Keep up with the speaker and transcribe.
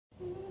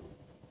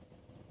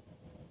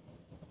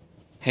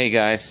Hey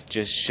guys,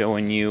 just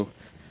showing you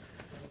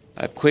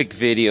a quick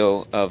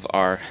video of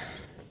our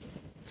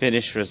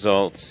finished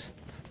results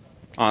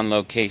on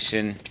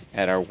location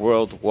at our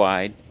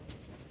worldwide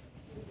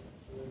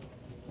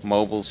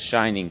mobile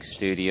shining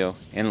studio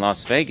in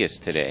Las Vegas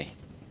today.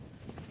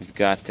 We've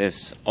got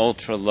this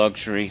ultra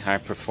luxury high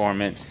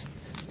performance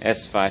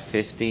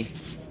S550,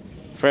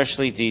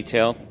 freshly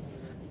detailed,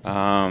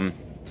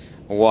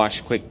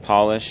 wash quick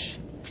polish,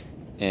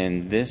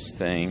 and this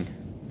thing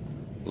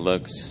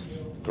looks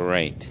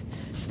great.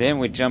 Then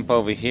we jump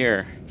over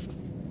here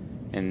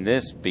and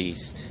this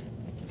beast.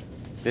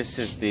 This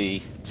is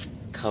the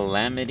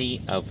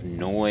Calamity of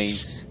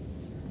Noise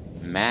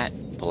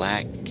matte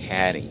black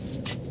caddy.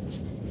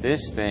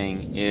 This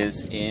thing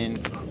is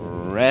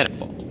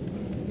incredible.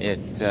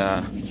 It's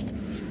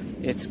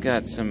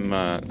got some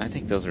I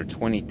think those are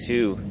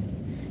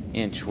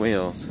 22-inch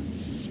wheels,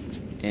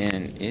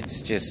 and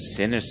it's just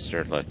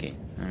sinister looking.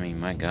 I mean,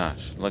 my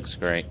gosh, looks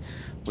great.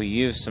 We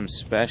use some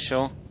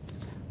special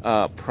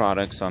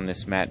products on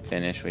this matte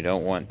finish. We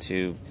don't want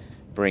to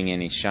bring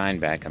any shine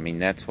back. I mean,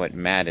 that's what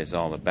matte is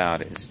all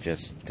about. It's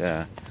just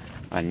a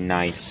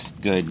nice,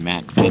 good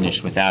matte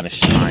finish without a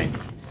shine.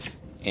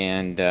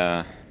 And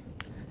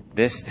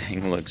this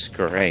thing looks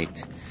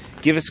great.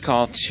 Give us a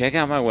call. Check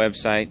out my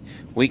website.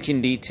 We can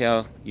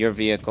detail your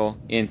vehicle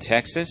in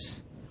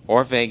Texas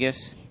or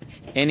Vegas,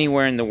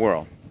 anywhere in the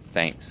world.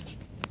 Thanks.